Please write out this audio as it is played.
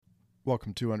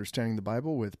Welcome to Understanding the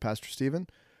Bible with Pastor Stephen.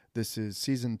 This is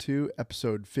Season 2,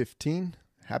 Episode 15.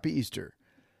 Happy Easter.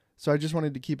 So I just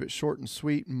wanted to keep it short and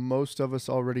sweet. Most of us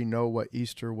already know what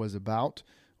Easter was about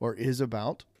or is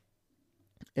about.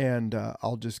 And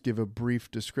I'll just give a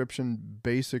brief description.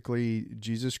 Basically,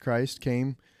 Jesus Christ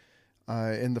came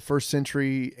in the 1st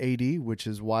century AD, which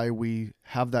is why we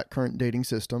have that current dating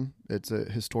system. It's a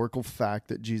historical fact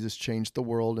that Jesus changed the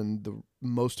world, and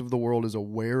most of the world is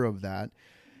aware of that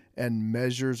and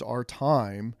measures our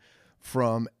time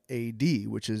from AD,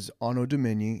 which is Anno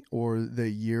Domini, or the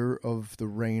year of the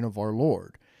reign of our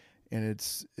Lord. And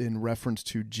it's in reference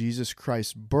to Jesus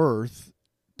Christ's birth,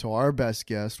 to our best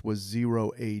guess, was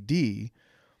 0 AD.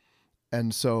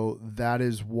 And so that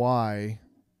is why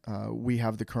we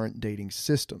have the current dating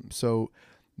system. So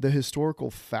the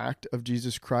historical fact of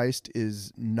Jesus Christ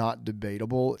is not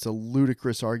debatable. It's a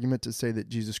ludicrous argument to say that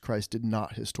Jesus Christ did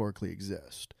not historically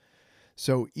exist.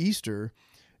 So Easter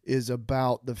is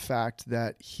about the fact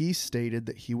that he stated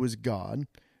that he was God,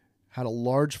 had a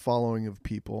large following of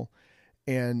people,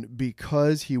 and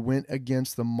because he went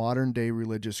against the modern day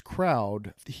religious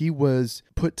crowd, he was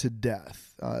put to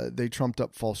death. They trumped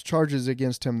up false charges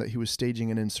against him that he was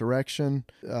staging an insurrection.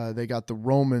 They got the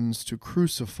Romans to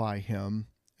crucify him,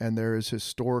 and there is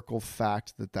historical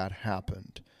fact that that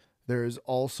happened. There is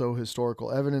also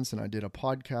historical evidence, and I did a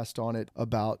podcast on it,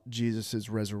 about Jesus'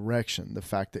 resurrection, the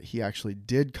fact that he actually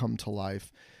did come to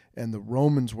life, and the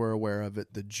Romans were aware of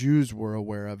it, the Jews were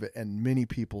aware of it, and many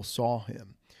people saw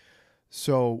him.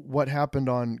 So what happened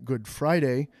on Good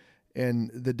Friday,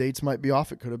 and the dates might be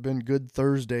off, it could have been Good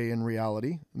Thursday in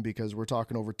reality, because we're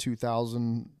talking over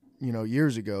 2,000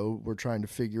 years ago. We're trying to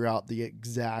figure out the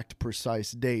exact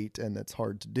precise date, and it's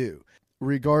hard to do.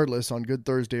 Regardless, on Good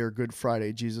Thursday or Good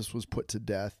Friday, Jesus was put to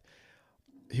death.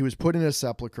 He was put in a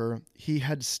sepulcher. He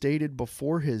had stated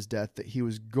before his death that he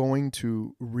was going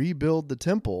to rebuild the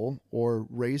temple or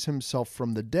raise himself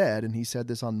from the dead, and he said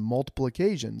this on multiple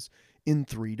occasions, in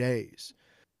 3 days.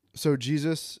 So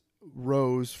Jesus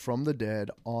rose from the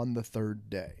dead on the 3rd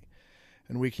day.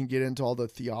 And we can get into all the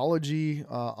theology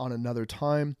on another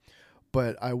time,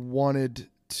 but I wanted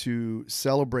to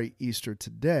celebrate Easter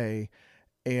today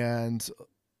and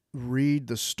read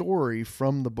the story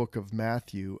from the book of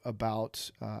Matthew about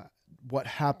what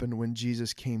happened when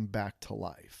Jesus came back to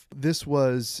life. This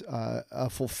was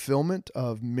a fulfillment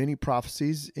of many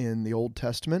prophecies in the Old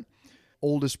Testament,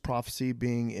 oldest prophecy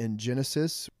being in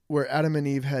Genesis, where Adam and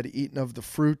Eve had eaten of the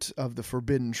fruit of the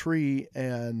forbidden tree,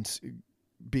 and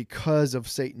because of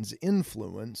Satan's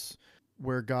influence,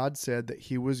 where God said that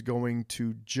he was going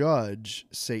to judge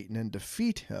Satan and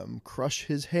defeat him, crush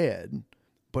his head,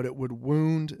 but it would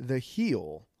wound the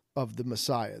heel of the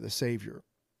Messiah, the Savior.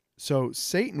 So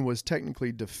Satan was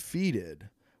technically defeated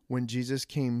when Jesus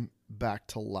came back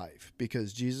to life,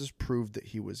 because Jesus proved that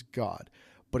he was God,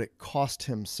 but it cost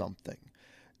him something.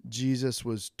 Jesus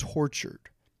was tortured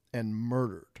and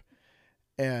murdered,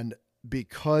 and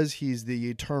because he's the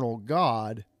eternal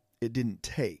God, it didn't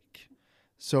take.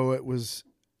 So it was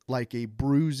like a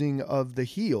bruising of the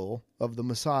heel of the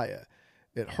Messiah.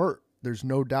 It hurt. There's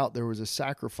no doubt there was a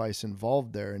sacrifice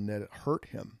involved there, and that it hurt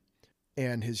him.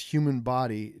 And his human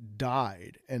body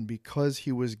died. And because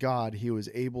he was God, he was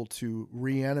able to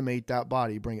reanimate that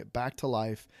body, bring it back to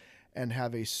life, and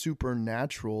have a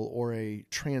supernatural or a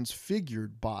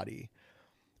transfigured body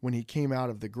when he came out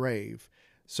of the grave.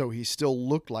 So he still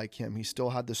looked like him. He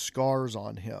still had the scars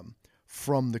on him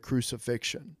from the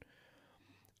crucifixion.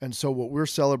 And so what we're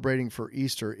celebrating for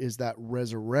Easter is that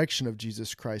resurrection of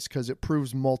Jesus Christ, because it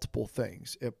proves multiple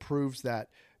things. It proves that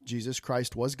Jesus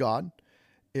Christ was God.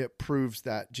 It proves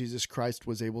that Jesus Christ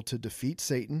was able to defeat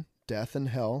Satan, death, and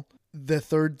hell. The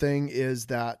third thing is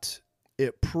that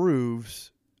it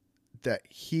proves that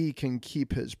he can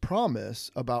keep his promise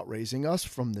about raising us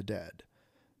from the dead,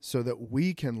 so that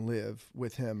we can live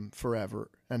with him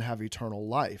forever and have eternal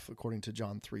life, according to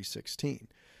John 3:16.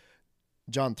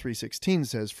 John 3:16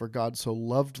 says, "For God so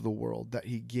loved the world that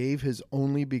he gave his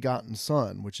only begotten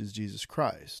Son, which is Jesus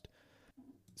Christ,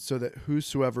 so that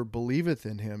whosoever believeth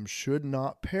in him should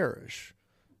not perish,"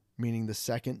 meaning the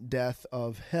second death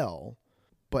of hell,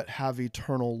 "but have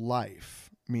eternal life,"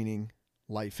 meaning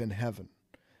life in heaven.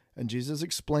 And Jesus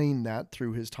explained that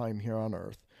through his time here on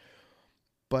earth.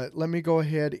 But let me go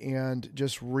ahead and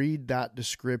just read that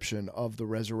description of the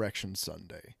Resurrection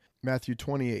Sunday. Matthew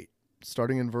 28,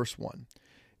 starting in verse 1.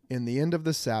 "In the end of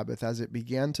the Sabbath, as it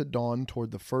began to dawn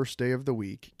toward the first day of the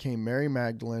week, came Mary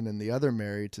Magdalene and the other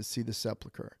Mary to see the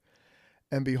sepulchre.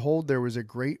 And behold, there was a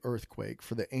great earthquake,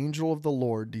 for the angel of the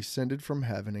Lord descended from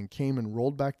heaven and came and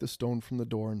rolled back the stone from the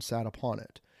door and sat upon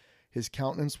it. His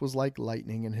countenance was like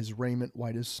lightning, and his raiment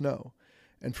white as snow.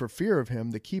 And for fear of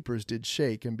him the keepers did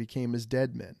shake, and became as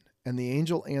dead men. And the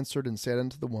angel answered and said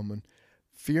unto the woman,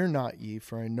 Fear not ye,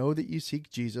 for I know that ye seek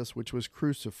Jesus, which was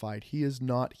crucified. He is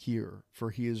not here, for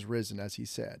he is risen, as he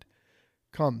said.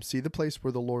 Come, see the place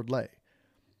where the Lord lay.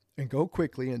 And go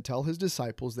quickly and tell his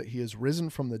disciples that he is risen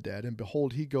from the dead, and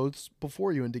behold, he goes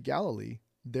before you into Galilee.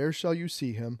 There shall you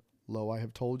see him. Lo, I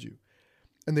have told you.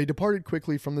 And they departed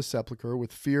quickly from the sepulchre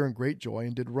with fear and great joy,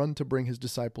 and did run to bring his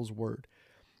disciples word.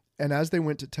 And as they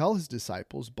went to tell his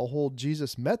disciples, behold,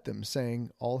 Jesus met them,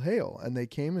 saying, All hail. And they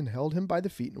came and held him by the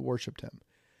feet and worshipped him.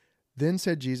 Then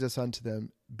said Jesus unto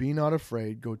them, Be not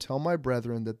afraid. Go tell my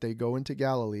brethren that they go into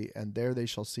Galilee, and there they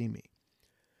shall see me.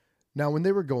 Now when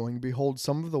they were going, behold,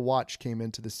 some of the watch came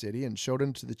into the city, and showed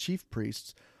unto the chief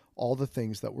priests all the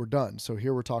things that were done. So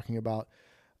here we're talking about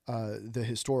the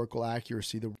historical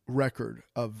accuracy, the record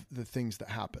of the things that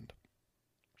happened.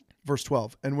 Verse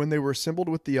 12, And when they were assembled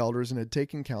with the elders and had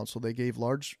taken counsel, they gave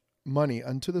large money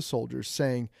unto the soldiers,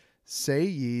 saying, Say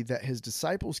ye that his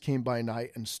disciples came by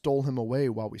night and stole him away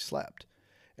while we slept.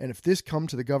 And if this come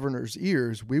to the governor's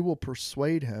ears, we will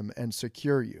persuade him and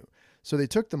secure you. So they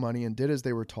took the money and did as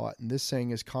they were taught, and this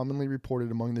saying is commonly reported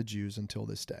among the Jews until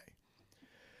this day.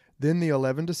 Then the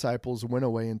 11 disciples went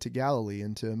away into Galilee,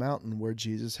 into a mountain where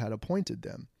Jesus had appointed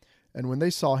them. And when they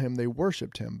saw him, they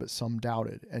worshipped him, but some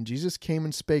doubted. And Jesus came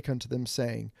and spake unto them,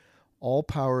 saying, All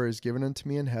power is given unto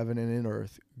me in heaven and in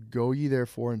earth. Go ye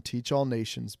therefore and teach all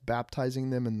nations, baptizing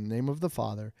them in the name of the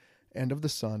Father, and of the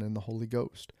Son, and the Holy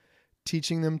Ghost,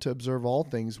 teaching them to observe all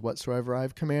things whatsoever I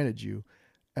have commanded you.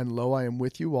 And lo, I am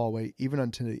with you always, even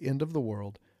unto the end of the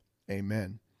world.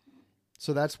 Amen.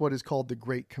 So that's what is called the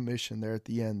Great Commission there at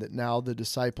the end, that now the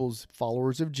disciples,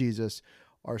 followers of Jesus,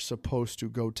 are supposed to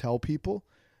go tell people,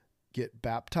 get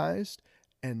baptized,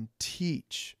 and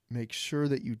teach. Make sure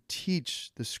that you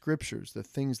teach the scriptures, the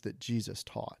things that Jesus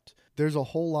taught. There's a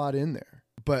whole lot in there,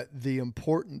 but the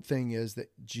important thing is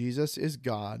that Jesus is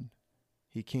God.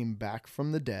 He came back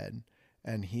from the dead,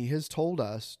 and he has told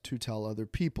us to tell other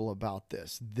people about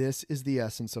this. This is the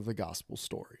essence of the gospel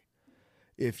story.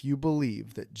 If you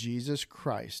believe that Jesus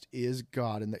Christ is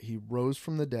God and that he rose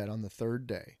from the dead on the third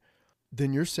day,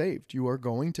 then you're saved. You are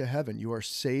going to heaven. You are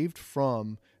saved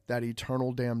from that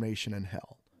eternal damnation in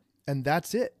hell. And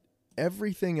that's it.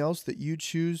 Everything else that you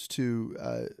choose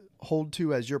to hold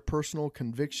to as your personal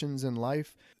convictions in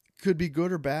life could be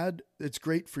good or bad. It's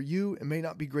great for you. It may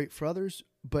not be great for others.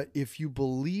 But if you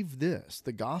believe this,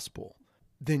 the gospel,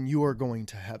 then you are going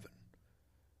to heaven.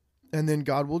 And then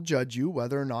God will judge you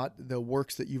whether or not the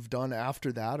works that you've done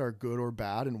after that are good or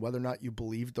bad, and whether or not you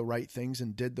believed the right things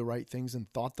and did the right things and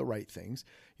thought the right things.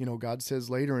 You know, God says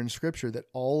later in Scripture that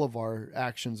all of our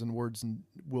actions and words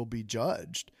will be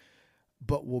judged,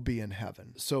 but will be in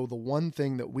heaven. So the one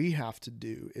thing that we have to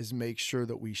do is make sure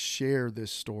that we share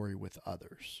this story with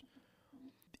others.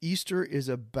 Easter is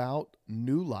about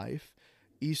new life.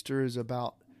 Easter is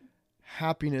about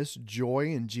happiness, joy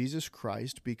in Jesus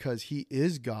Christ, because he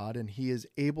is God and he is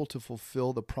able to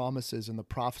fulfill the promises and the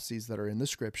prophecies that are in the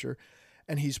scripture.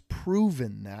 And he's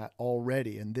proven that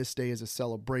already. And this day is a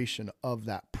celebration of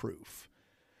that proof.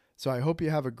 So I hope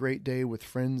you have a great day with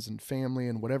friends and family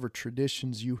and whatever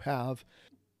traditions you have.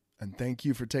 And thank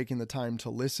you for taking the time to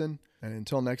listen. And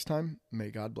until next time,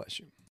 may God bless you.